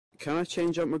Can I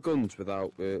change out my guns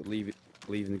without leaving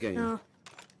the game? No.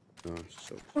 Oh,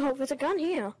 so. Oh, there's a gun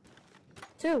here.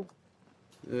 Two.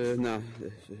 Nah.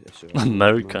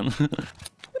 American.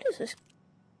 What is this?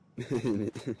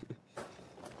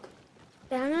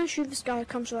 Yeah, I'm gonna shoot this guy who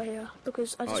comes right here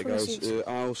because I just want to see this.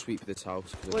 I'll sweep this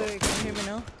house. Wait, can you hear me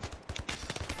now?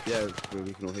 Yeah,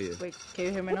 we can all hear you. Wait, can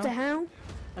you hear me What now? the hell?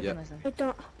 Yeah. I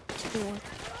don't.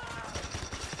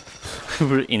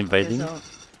 We're invading. Okay,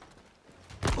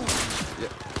 so... Yeah.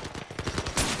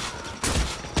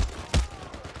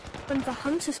 When the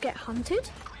hunters get hunted,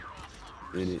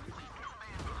 In it.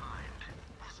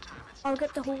 I'll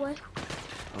get the hallway.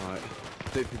 Alright.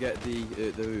 Don't forget the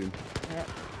room. Yeah.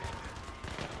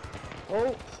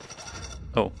 Oh.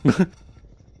 Oh.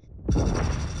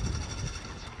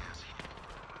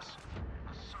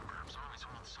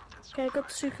 Okay, I got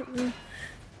the secret room.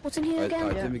 What's in here again?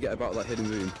 Didn't forget about that hidden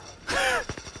room.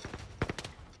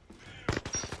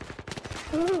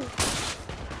 Ooh.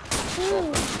 Ooh.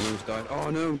 Almost died. Oh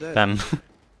no, I'm dead. Damn.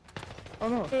 Oh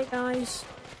no. Hey guys.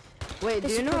 Wait, do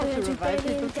you know how to revive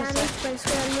people? Damage, but it's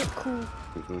gonna look cool.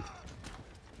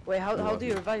 Wait, how do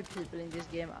you revive people in this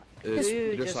game? Do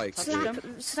you just like touch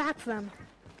them? Slap them.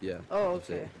 Yeah. Oh, that's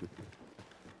it. okay.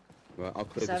 Right, I'll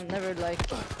clear Because this I've never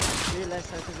realized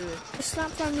how to do it. Just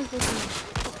slap them with this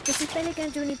one. This is barely gonna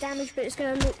do any damage, but it's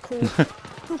gonna look cool.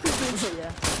 Cool people.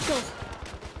 Yeah. Go.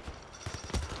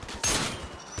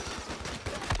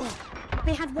 Oh,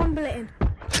 they had one bullet in.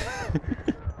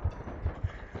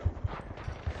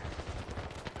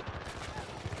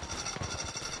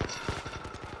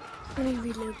 Let me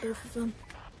reload both of them.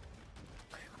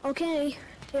 Okay,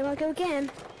 here I go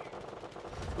again.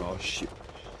 Oh shit.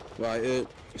 Right,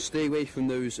 stay away from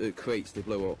those crates, they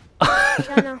blow up.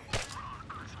 Yeah, no.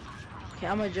 Okay,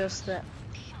 I'm gonna just...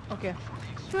 okay.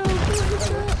 Bro,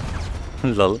 go.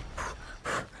 Lol.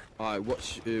 Alright,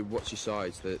 watch your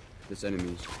sides, there's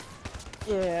enemies.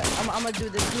 Yeah, I'm gonna do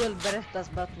the dual Berettas,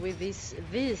 but with this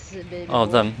baby. Oh,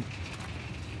 boy. damn.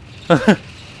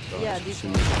 Yeah, this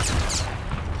one.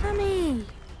 Honey,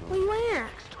 where you at?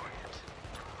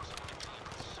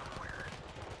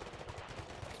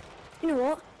 You know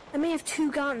what? I may have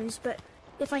two guns, but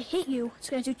if I hit you, it's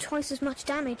going to do twice as much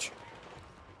damage.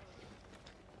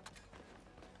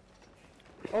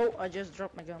 Oh, I just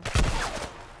dropped my gun.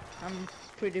 I'm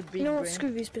pretty big You know what? brain.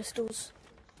 Screw these pistols.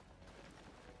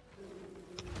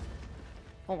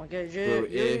 Oh my god, Bro,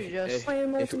 you just... I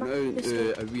am if you automatic own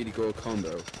pistol. a really good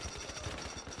combo,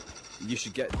 you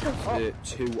should get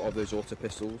two of those auto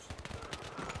pistols.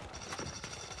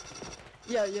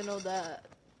 Yeah, you know that...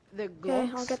 The Okay,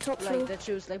 Glocks, I'll get top floor. like that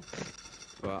shoots like...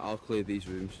 Right, I'll clear these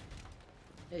rooms.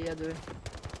 Yeah, do it.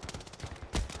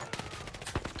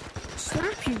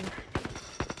 Slap you.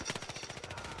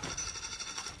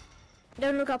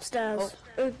 Don't look upstairs.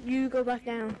 You go back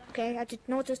down. Okay, I did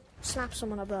not just slap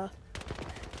someone up there.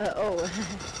 Oh.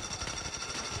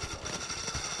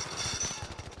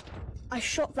 I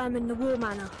shot them in the war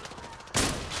manner.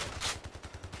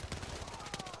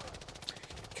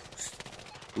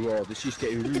 Whoa, this is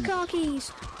getting Get the rude. car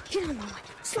keys. Get on my way.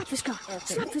 Slap this guy.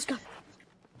 Okay. Slap this guy.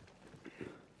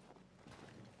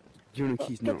 Give me the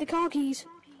keys now. Get the car keys.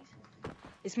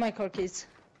 It's my car keys.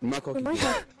 My car keys. My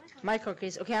car. My car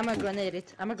keys. Okay, I'm gonna grenade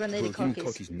it. I'm gonna grenade the car Give me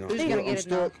car keys. keys now. Who's Bro, gonna get it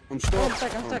now? I'm Oh,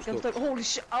 stuck. I'm stuck. Holy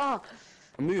shit. Ah!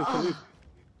 I'm moving, I'm moving.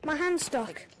 My hand's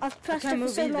stuck. I've pressed can't it for move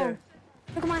so either. long.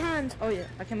 Look at my hand. Oh yeah,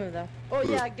 I can move now. Oh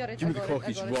yeah, I got it. Give I me the got car it. I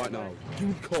keys got it. right now. Give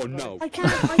me the car now. I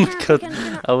can't. I can't. I God,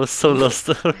 can't. I was so lost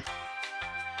there.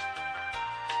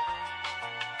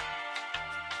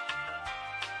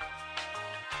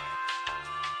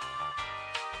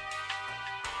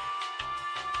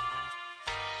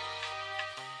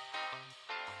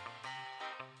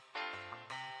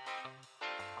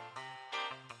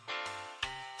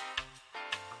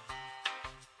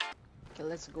 Okay,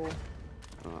 let's go.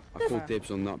 I call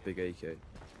dibs on that big AK.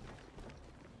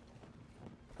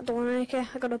 I don't want an AK.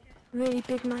 I got a really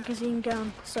big magazine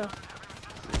gun. So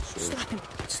slap him.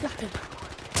 Slap him.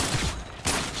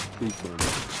 Big man.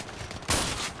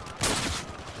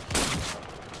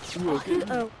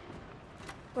 Oh.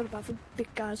 What about the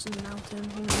big guys in the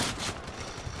mountain?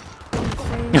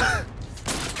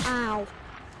 Ow.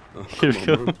 Oh, Here we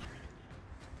come on, go.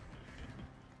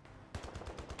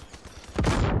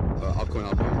 bro. I'll come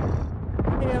out.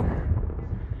 You know.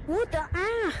 What the?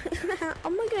 Ah!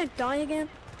 Am I gonna die again?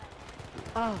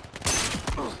 Oh.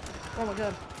 Oh my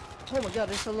god. Oh my god,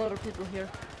 there's a lot of people here.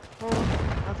 Oh,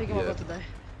 I think I'm Yeah. about to die.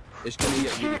 It's gonna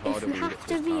get really If harder you when you have get to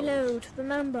to this tower. reload,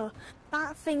 remember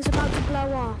that thing's about to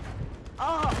blow up.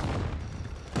 Oh!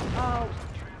 Ow!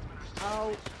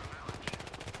 Ow!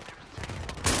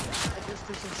 I just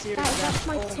do some serious That's damage.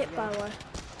 my Oh tip, by God. the way.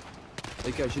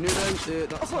 Hey guys, you know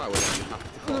that tower that you have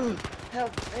to climb?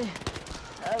 Help me.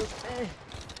 Help me.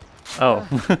 Oh.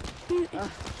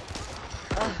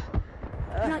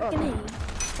 Not gonna eat.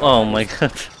 Oh my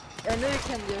god. I know you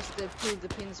can just pull the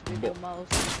pins with your mouse.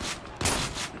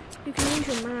 You can use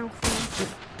your mouth.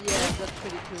 Yeah, that's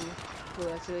pretty cool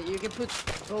actually. You can put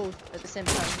both at the same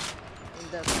time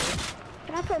in that way.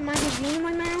 Can I put a magazine in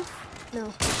my mouth?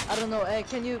 No. I don't know,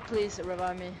 can you please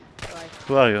revive me? Right.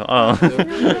 Who are you? Oh.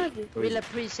 Really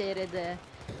appreciate it.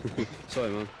 Sorry,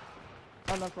 man.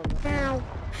 Oh, no problem. How?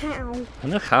 How? I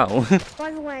know how.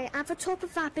 By the way, at the top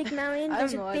of that big mountain, I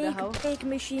there's have no idea how. a big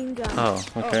machine gun. Oh,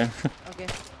 okay. Okay.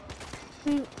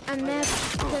 And they're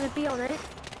gonna be on it.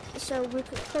 So we're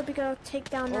probably gonna take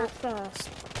down that first.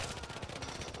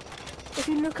 If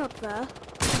you look up there,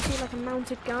 you see like a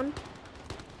mounted gun.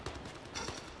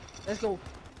 Let's go.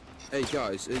 Hey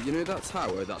guys, you know that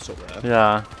tower that's up there?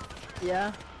 Yeah.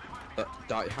 Yeah. That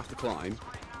you have to climb?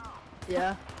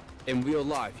 Yeah. In real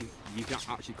life, you can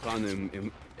actually climb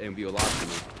them in real life, you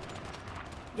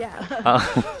know? Yeah.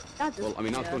 That does. Well, I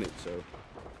mean, I've Yeah. done it, so...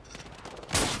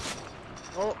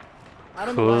 Oh. I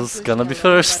don't know why I'm Who's pushing gonna be it like that,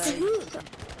 first?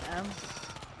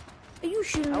 but Are you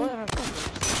shooting I me?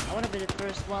 wanna be the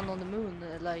first one on the moon,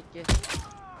 like...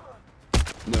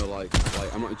 No, like,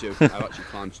 I'm not joking, I've actually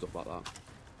climbed stuff like that.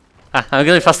 Ah, I'm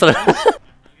getting faster.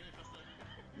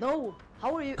 No!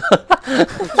 How are you?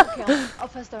 Okay, I'm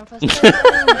faster, I'm faster.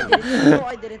 I did it. No,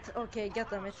 I did it. Okay, get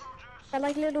them it. They're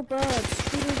like little birds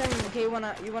shooting down. Okay, you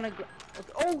wanna go...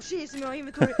 Okay. Oh, shit, it's in my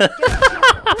inventory. Get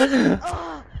it.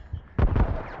 Ah!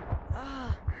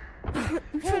 Ah!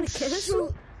 I'm trying to kill us.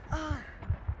 Shoot. Ah!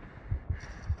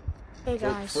 Hey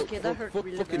guys. Okay, that hurt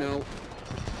really Fucking bad. hell.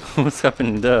 What's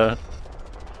happening there?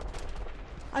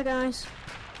 Hi guys.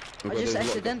 I just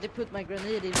accidentally put my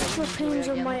grenade in my Put inventory pins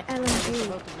on again. my and it's LMG.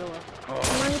 about to blow up.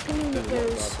 In my opinion, it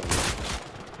goes.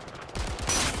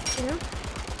 You know.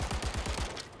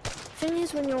 Thing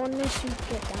is, when you're on this, you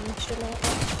get damaged a lot.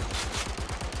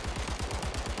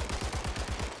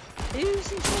 Are you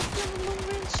using shotgun and long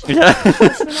range? Yeah.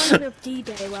 It's reminded me of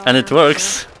D-Day. Well, And it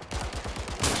works.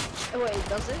 Oh wait,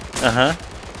 does it? Uh-huh.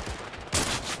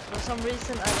 For some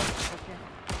reason I don't... Okay.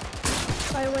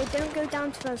 By the way, don't go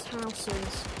down to those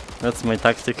houses. That's my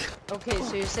tactic. Okay,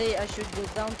 so you say I should go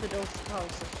down to those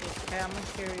houses. Okay, I'm gonna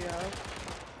hear you out.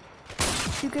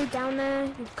 If you go down there,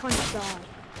 you kind of die.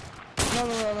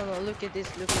 No, look at this,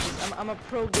 I'm a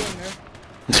pro gamer.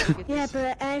 Look at Yeah, this. but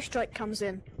an airstrike comes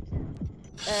in.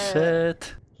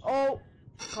 Shit. Oh!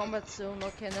 Combat zone,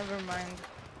 okay, never mind.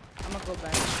 I'm gonna go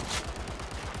back.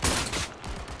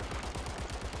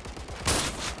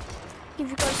 Give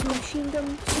you guys some machine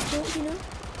gun support, you know?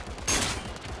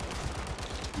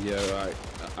 Yeah, right.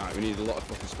 Alright, we need a lot of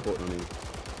fucking support on him.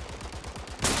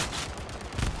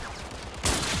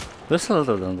 There's a lot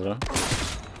of them there.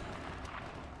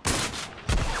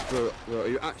 Bro, are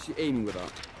you actually aiming with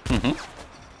that? Mm-hmm.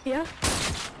 Yeah.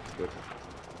 Good.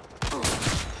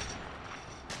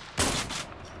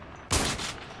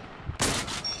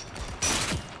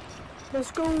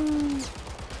 Let's go.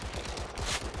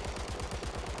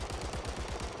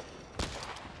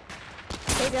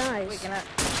 Hey guys, Wait, can I...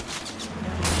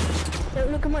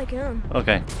 don't look at my gun.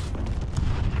 Okay.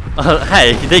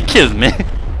 Hey, they killed me.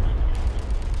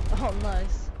 Oh,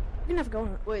 nice. You can have a go on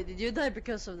it. Wait, did you die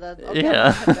because of that? Okay,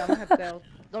 Yeah. I'm happy out.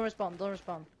 Don't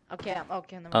respawn. Okay,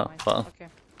 okay, never Oh, mind. well. Okay.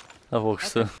 That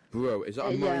works too. Bro, is that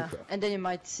a Yeah, Minecraft? and then you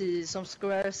might see some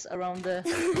squares around the...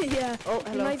 Yeah. Oh, You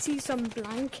hello. might see some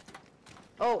blank.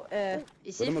 Oh,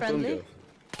 is What he am I doing, friendly? girl?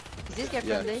 Is this guy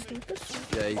Yeah. friendly?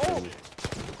 Yeah, he's Oh. friendly.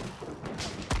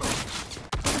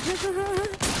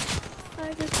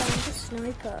 I just found a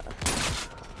sniper.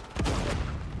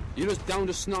 You just downed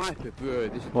a sniper, bro.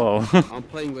 This is, Whoa. I'm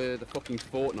playing with a fucking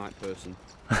Fortnite person.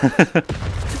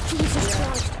 Jesus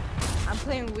Christ. I'm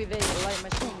playing with a light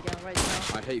machine gun right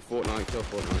now. I hate Fortnite, kill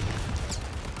Fortnite.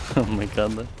 Oh my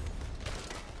god.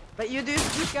 But you do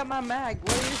pick up my mag.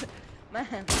 What are you...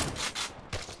 Man,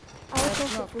 I'll that's go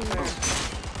not for fair.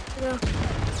 you.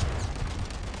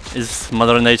 Yeah. Is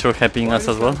Mother Nature helping Why us is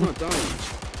as well? this guy not dying?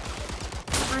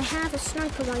 I have a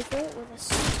sniper rifle with a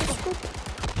scope.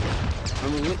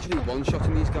 I'm literally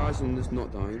one-shotting these guys and just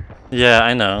not dying. Yeah,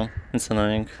 I know. It's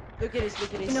annoying. Look at this,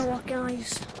 look at this. You know what,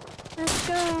 guys? Let's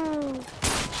go. You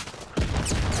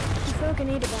throw a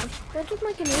grenade about. Where did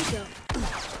my grenade go?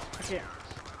 Okay.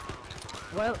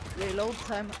 Well, reload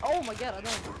time. Oh my god, I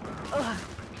don't... Ugh.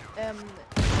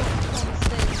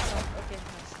 Okay,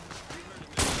 nice.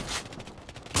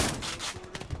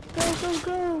 Go, go,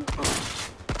 go.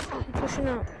 I'm pushing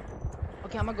up.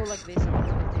 Okay, I'm gonna go like this. I'm gonna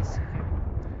go like this.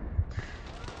 Okay.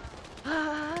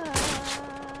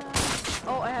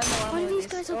 Oh, I have no ammo. Why do in these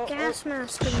this. guys have Oh, gas oh.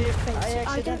 masks on their Shit, face? I I don't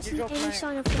accidentally see dropped any my-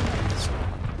 sign of gas.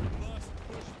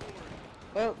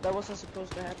 Well, that wasn't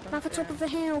supposed to happen. I'm at the top of the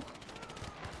hill.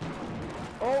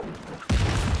 Oh.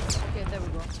 Okay, there we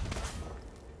go.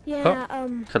 Yeah,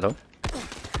 Hello.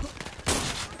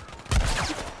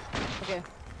 Okay.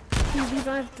 you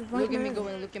revived the right Look at me now.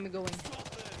 going. Look at me going.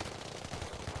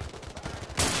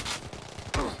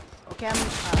 Okay, I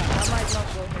might not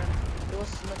go here. It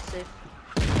was not safe.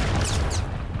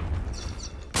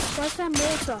 Where's that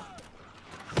mortar?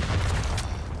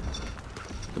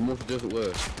 The mortar doesn't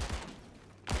work.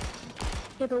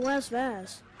 Yeah, but where's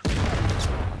theirs?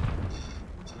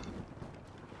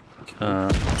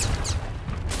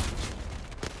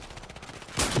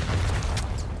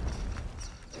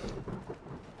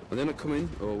 Are they not coming?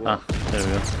 Or what? Ah, there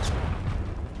we go.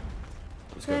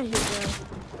 Let's There go. you go.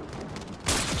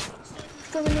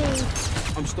 Coming in.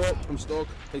 I'm stuck. I'm stuck.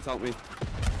 Please help me.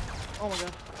 Oh my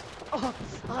god.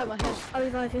 Oh, my head. I'll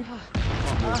revive you.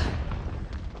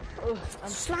 Oh,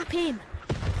 Slap him!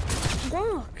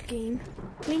 Walk, game.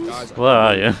 Please. Guys, Where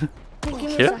are you? Give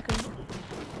me Here? a second.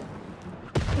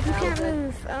 If you can't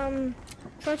move,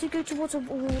 try to go towards a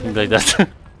wall. Like that.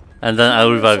 And then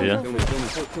I'll revive you. kill me, kill me,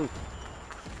 kill me.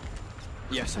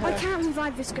 Yes, I can't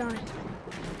revive this guy.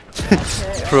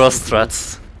 okay. Pro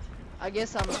strats. I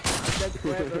guess I'm dead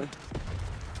forever.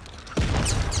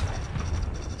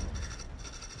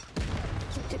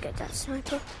 To get that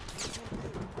sniper.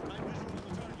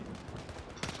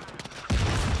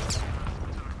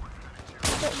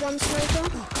 Got one sniper.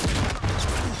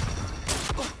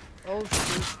 Oh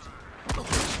shoot.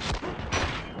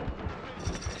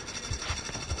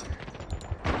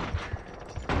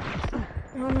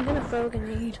 Oh, I'm gonna throw a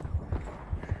grenade.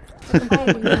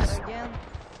 Again.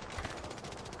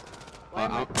 Why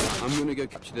am I I'm gonna go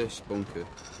capture this bunker.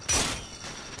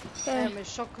 Yeah. my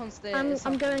shotgun stay? I'm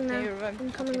going Can now. you revive me?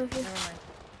 I'm coming with you. Never mind.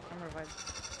 I'm revived.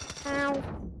 Ow.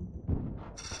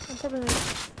 I'm probably gonna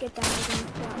get down again.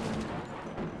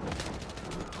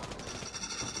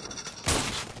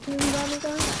 Can you revive me,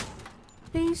 guys?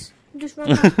 Please? Just run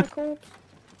past my corpse.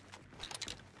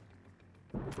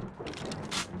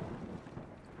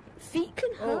 Feet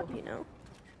can hurt, Oh. you know.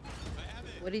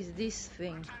 What is this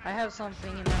thing? I have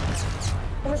something in my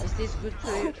hand. Is this good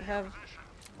to have?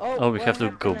 Oh, we what have to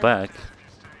go happened? back.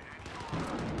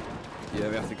 Yeah,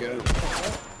 we have to go.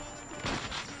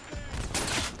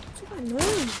 What's that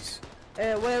noise?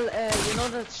 Well, you know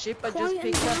that ship I just Quiet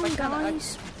picked up? down,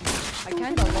 guys. I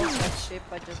kinda lost that ship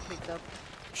I just picked up.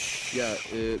 Yeah,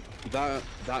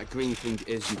 that green thing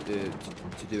isn't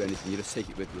to do anything. You just take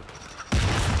it with you.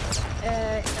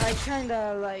 I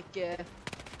kinda like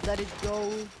let it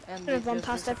go and I'm gonna it run just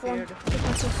past everyone disappeared. with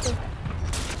my pistol.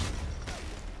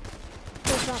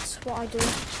 Because that's what I do.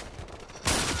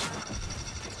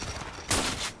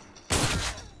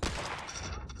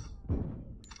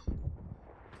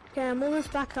 Okay, I'm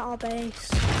almost back at our base.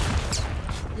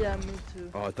 Yeah, me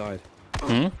too. Oh, I died.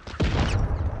 Hmm?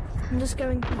 I'm just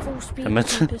going full speed I with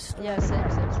meant- my pistol. Yeah, same.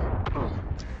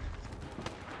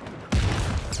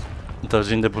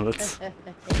 Dodging the bullets. I'm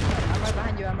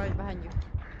right behind you.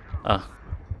 Ah,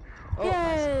 Oh,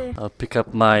 nice. Yay! I'll pick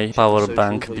up my power social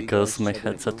bank for you because guys, my 7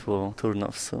 headset will turn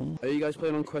off soon. Are you guys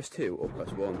playing on Quest 2 or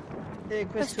Quest 1?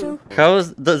 Quest Two. 2. How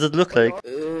does it look like?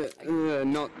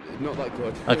 Not that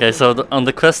good. Okay, so on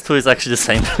the Quest 2 is actually the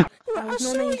same. That was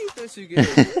not me. That's so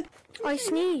good. I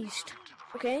sneezed.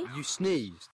 Okay? You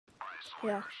sneezed.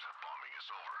 Yeah.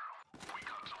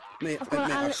 Mate, I've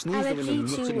got I've sneezed over allergy the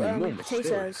nut in my to mum, but still.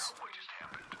 potatoes.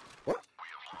 What?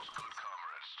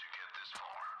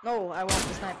 No, I want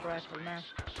the sniper rifle now.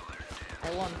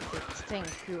 I want it. Thank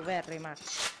you very much.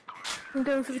 I'm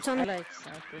going through the I tunnel. like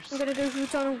snipers. I'm gonna go through the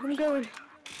tunnel. I'm going.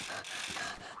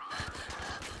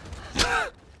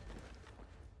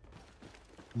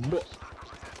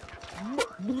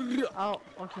 Oh,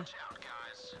 okay.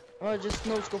 Oh, just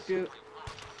no scope you.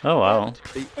 Oh wow.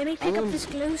 Let me pick up this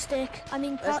glue stick. I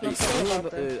mean party not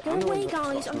stick. bad. Go away,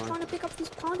 guys. I'm trying to pick up this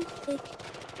party stick.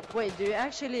 Wait, do you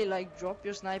actually like drop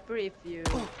your sniper if you?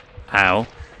 Ow.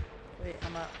 Wait,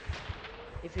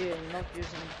 if you're not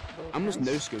using both I'm just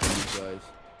hands? no scoping you guys.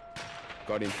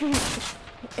 Got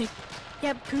him.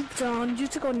 Yeah, pooped on. You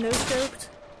took on no scoped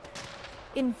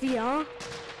in VR.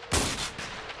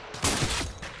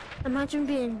 Imagine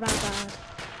being that bad.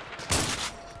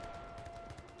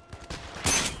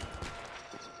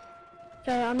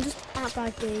 Okay, I'm just at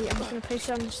that gate. I'm gonna place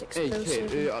down this Hey,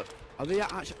 explosive. are they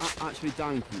actually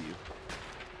dying for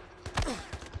you?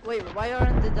 Wait, why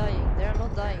aren't they dying? They're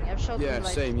not dying. I've shot Yeah, them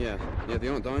like. same, yeah. Yeah,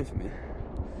 they're not dying for me.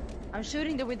 I'm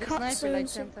shooting them with the Cut sniper like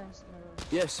zones. 10 times in a row.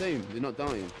 Yeah, same. They're not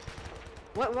dying.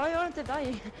 Why aren't they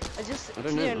dying? I just I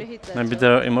don't clearly know. hit that. Maybe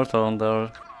they're immortal and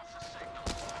they're...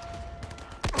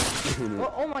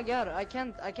 Oh my god, I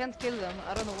can't kill them.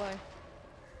 I don't know why.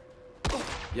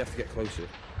 You have to get closer.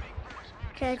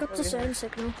 Okay, I got the zone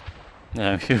signal.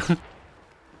 Yeah, I'm here.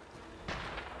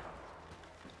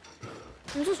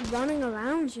 I'm just running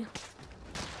around you.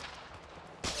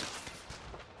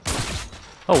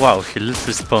 Oh wow, he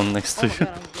literally spawned next Oh to my you.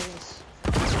 god, I'm getting s-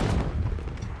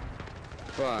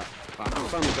 Right, I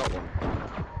finally got one.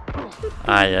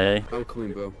 Aye, aye. I'm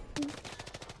coming, bro.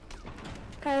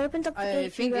 Okay, I opened up the I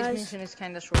gate for you think this guys. mission is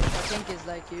kinda short. I think it's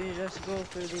like you just go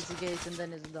through this gate and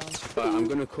then it's done. Right, I'm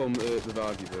gonna come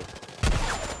revive you, bro.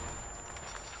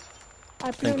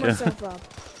 I blew Thank you. myself up.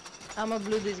 I'ma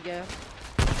blue this guy up.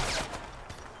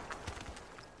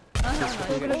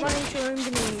 We're gonna run into your own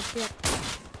grenades. Yeah.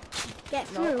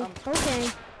 Get No, through. Okay.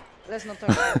 Let's not talk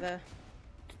about that.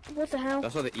 What the hell?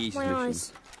 That's not the easy My mission.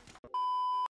 eyes.